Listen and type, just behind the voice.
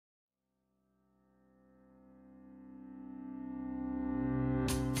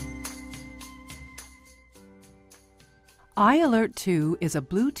alert2 is a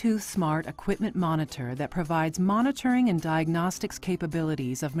Bluetooth smart equipment monitor that provides monitoring and diagnostics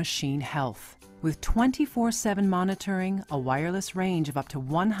capabilities of machine health. With 24/7 monitoring, a wireless range of up to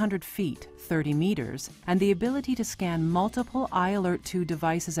 100 feet, 30 meters, and the ability to scan multiple alert2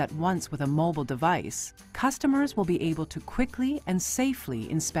 devices at once with a mobile device, customers will be able to quickly and safely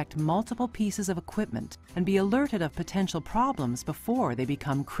inspect multiple pieces of equipment and be alerted of potential problems before they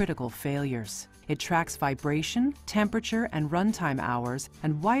become critical failures. It tracks vibration, temperature, and runtime hours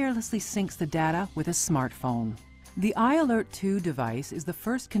and wirelessly syncs the data with a smartphone. The alert2 device is the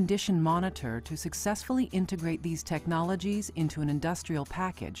first condition monitor to successfully integrate these technologies into an industrial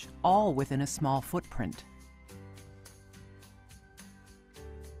package, all within a small footprint.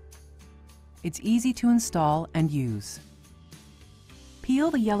 It's easy to install and use. Peel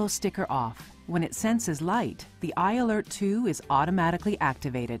the yellow sticker off. When it senses light, the alert2 is automatically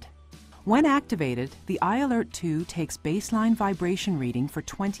activated. When activated, the alert2 takes baseline vibration reading for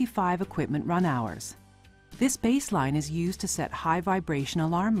 25 equipment run hours. This baseline is used to set high vibration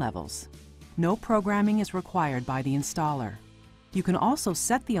alarm levels. No programming is required by the installer. You can also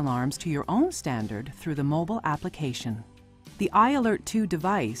set the alarms to your own standard through the mobile application. The alert2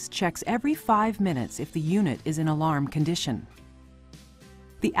 device checks every 5 minutes if the unit is in alarm condition.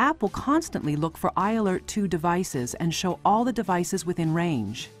 The app will constantly look for alert2 devices and show all the devices within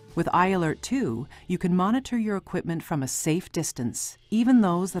range. With alert2, you can monitor your equipment from a safe distance, even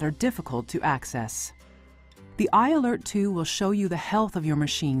those that are difficult to access. The alert2 will show you the health of your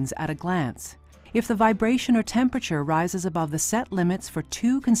machines at a glance. If the vibration or temperature rises above the set limits for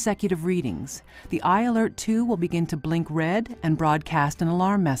 2 consecutive readings, the alert2 will begin to blink red and broadcast an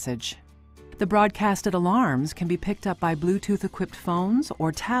alarm message. The broadcasted alarms can be picked up by Bluetooth-equipped phones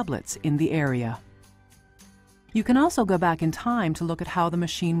or tablets in the area. You can also go back in time to look at how the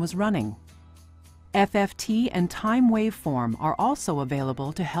machine was running. FFT and time waveform are also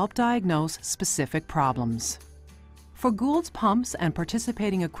available to help diagnose specific problems. For Gould's pumps and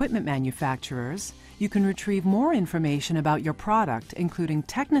participating equipment manufacturers, you can retrieve more information about your product, including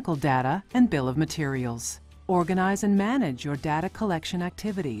technical data and bill of materials. Organize and manage your data collection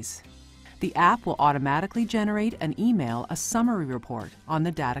activities. The app will automatically generate and email a summary report on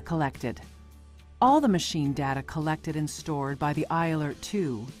the data collected. All the machine data collected and stored by the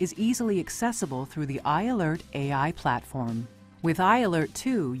alert2 is easily accessible through the iAlert AI platform. With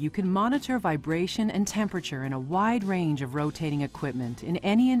iAlert2, you can monitor vibration and temperature in a wide range of rotating equipment in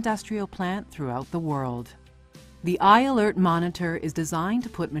any industrial plant throughout the world. The iAlert monitor is designed to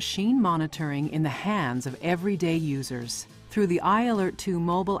put machine monitoring in the hands of everyday users. Through the iAlert2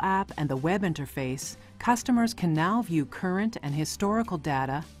 mobile app and the web interface, customers can now view current and historical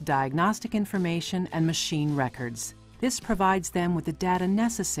data, diagnostic information, and machine records. This provides them with the data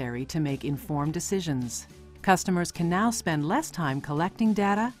necessary to make informed decisions. Customers can now spend less time collecting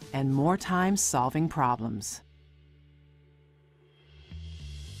data and more time solving problems.